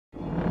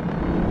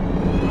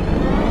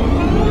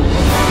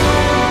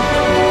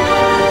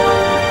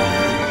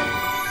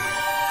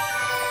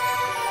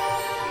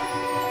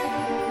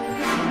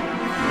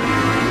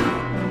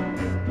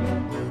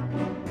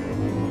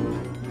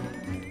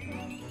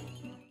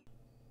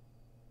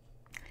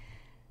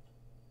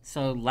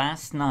So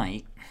last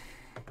night,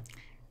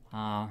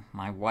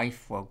 my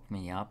wife woke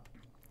me up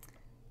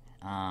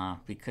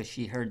because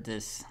she heard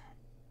this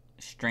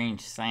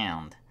strange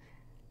sound,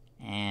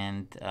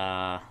 and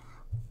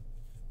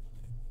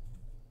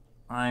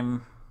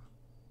I'm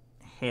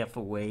half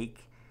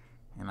awake,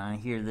 and I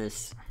hear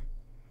this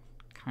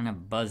kind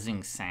of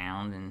buzzing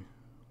sound and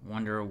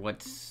wonder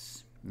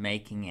what's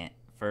making it.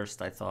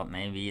 First, I thought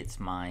maybe it's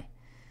my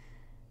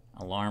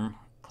alarm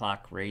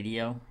clock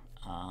radio,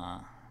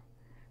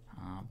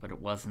 but it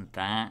wasn't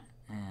that,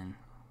 and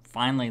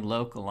finally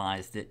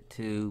localized it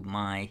to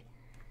my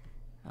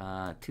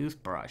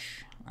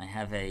toothbrush. I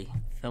have a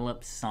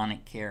Philips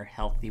Sonicare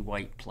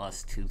HealthyWhite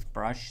Plus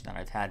toothbrush that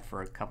I've had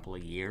for a couple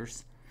of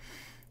years,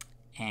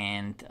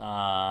 and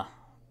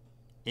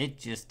it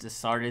just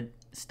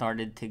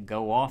started to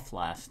go off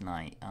last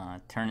night,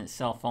 turn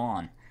itself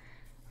on.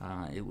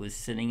 It was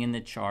sitting in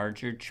the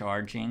charger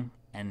charging,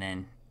 and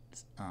then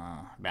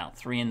about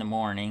 3 in the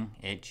morning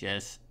it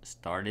just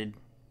started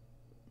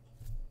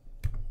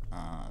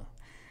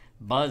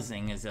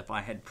buzzing as if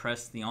I had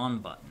pressed the on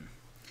button,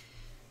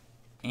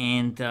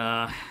 and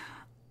I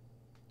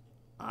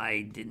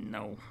didn't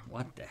know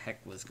what the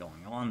heck was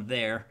going on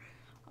there.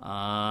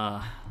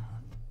 I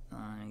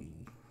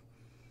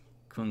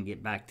couldn't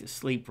get back to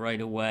sleep right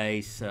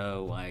away,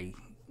 so I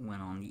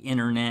went on the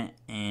internet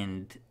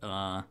and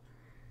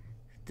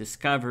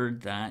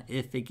discovered that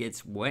if it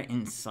gets wet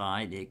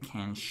inside, it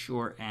can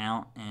short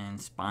out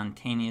and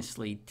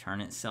spontaneously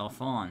turn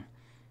itself on,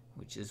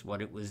 which is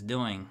what it was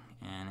doing,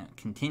 and it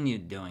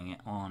continued doing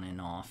it on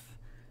and off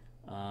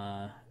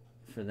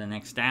for the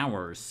next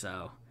hour or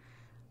so.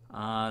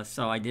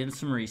 So I did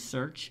some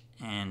research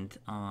and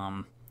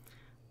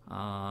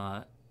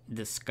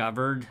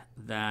discovered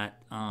that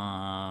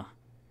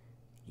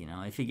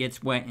if it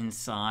gets wet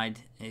inside,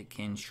 it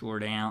can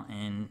short out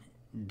and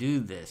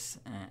do this,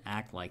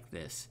 act like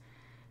this.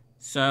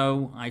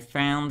 So I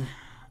found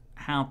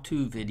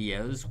how-to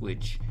videos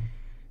which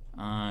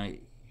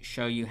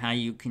show you how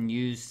you can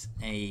use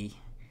a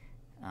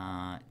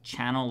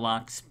channel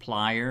lock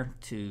plier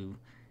to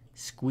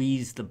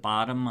squeeze the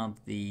bottom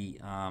of the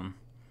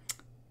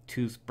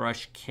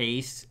toothbrush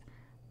case,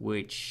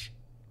 which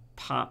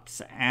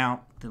pops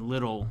out the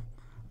little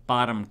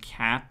bottom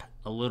cap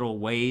a little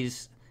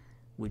ways,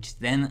 which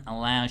then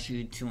allows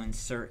you to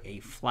insert a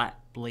flat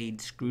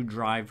blade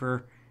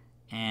screwdriver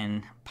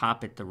and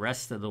pop it the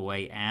rest of the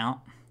way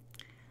out.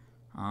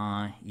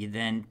 You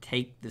then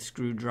take the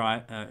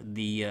screwdriver,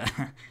 you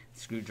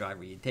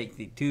take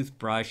the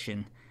toothbrush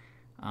and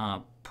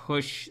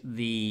push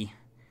the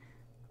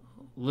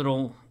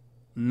little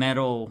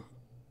metal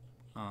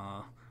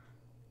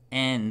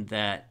end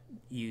that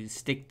you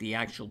stick the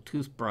actual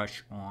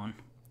toothbrush on,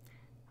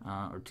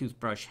 or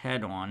toothbrush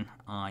head on.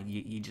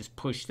 You just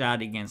push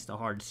that against a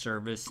hard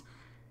surface,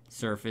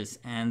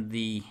 and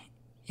the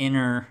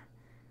inner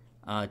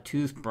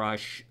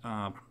toothbrush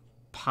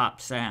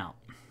pops out.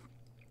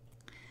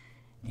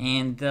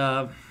 And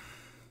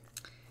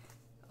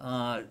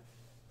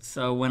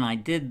so when I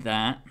did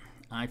that,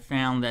 I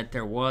found that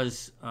there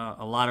was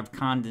a lot of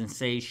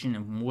condensation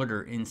of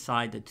water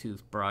inside the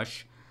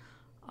toothbrush,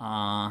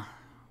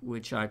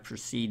 which I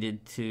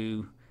proceeded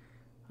to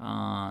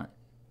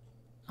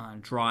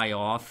dry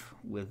off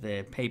with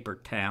a paper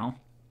towel,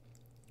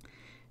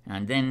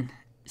 and then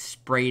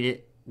sprayed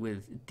it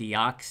with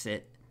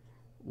deoxit,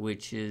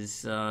 which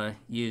is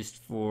used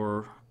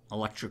for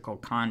electrical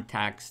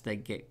contacts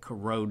that get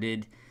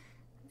corroded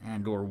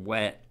and or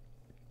wet,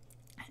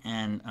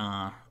 and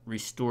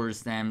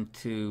restores them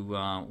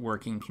to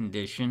working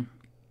condition.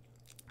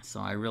 So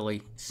I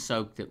really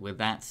soaked it with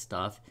that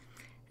stuff,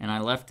 and I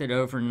left it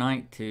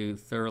overnight to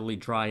thoroughly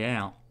dry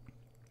out.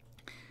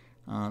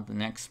 The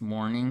next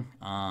morning,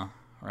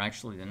 or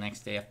actually the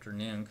next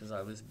afternoon, because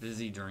I was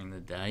busy during the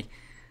day,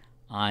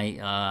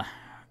 I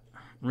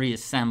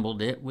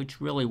reassembled it, which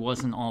really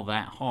wasn't all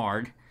that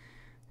hard.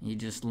 You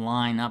just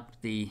line up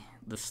the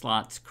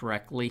slots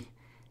correctly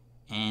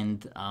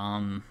and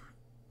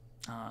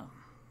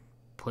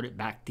put it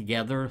back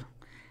together,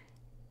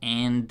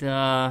 and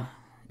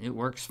it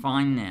works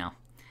fine now.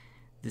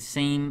 The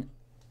same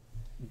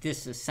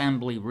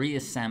disassembly,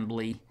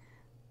 reassembly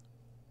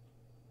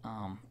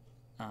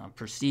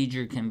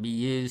procedure can be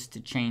used to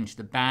change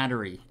the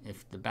battery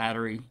if the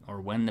battery,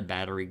 or when the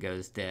battery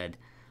goes dead.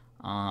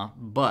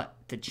 But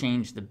to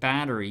change the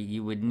battery,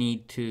 you would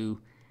need to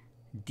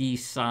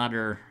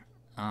desolder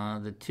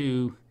the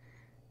two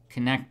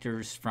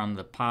connectors from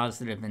the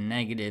positive and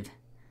negative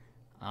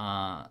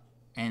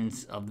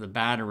ends of the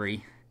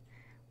battery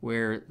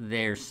where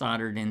they're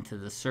soldered into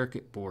the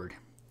circuit board.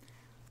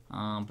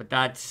 But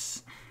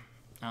that's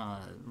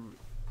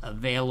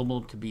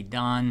available to be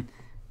done.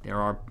 There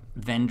are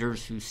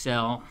vendors who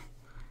sell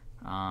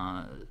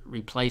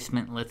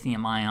replacement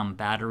lithium-ion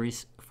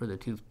batteries for the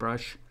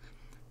toothbrush,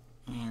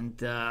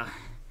 and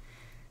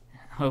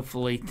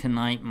hopefully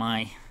tonight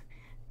my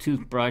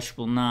toothbrush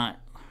will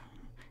not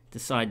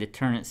decide to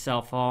turn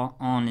itself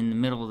on in the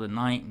middle of the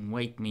night and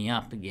wake me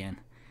up again,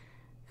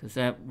 because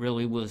that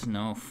really was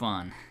no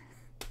fun.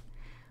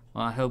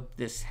 Well, I hope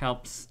this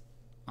helps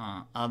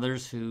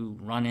others who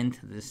run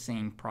into this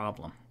same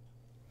problem.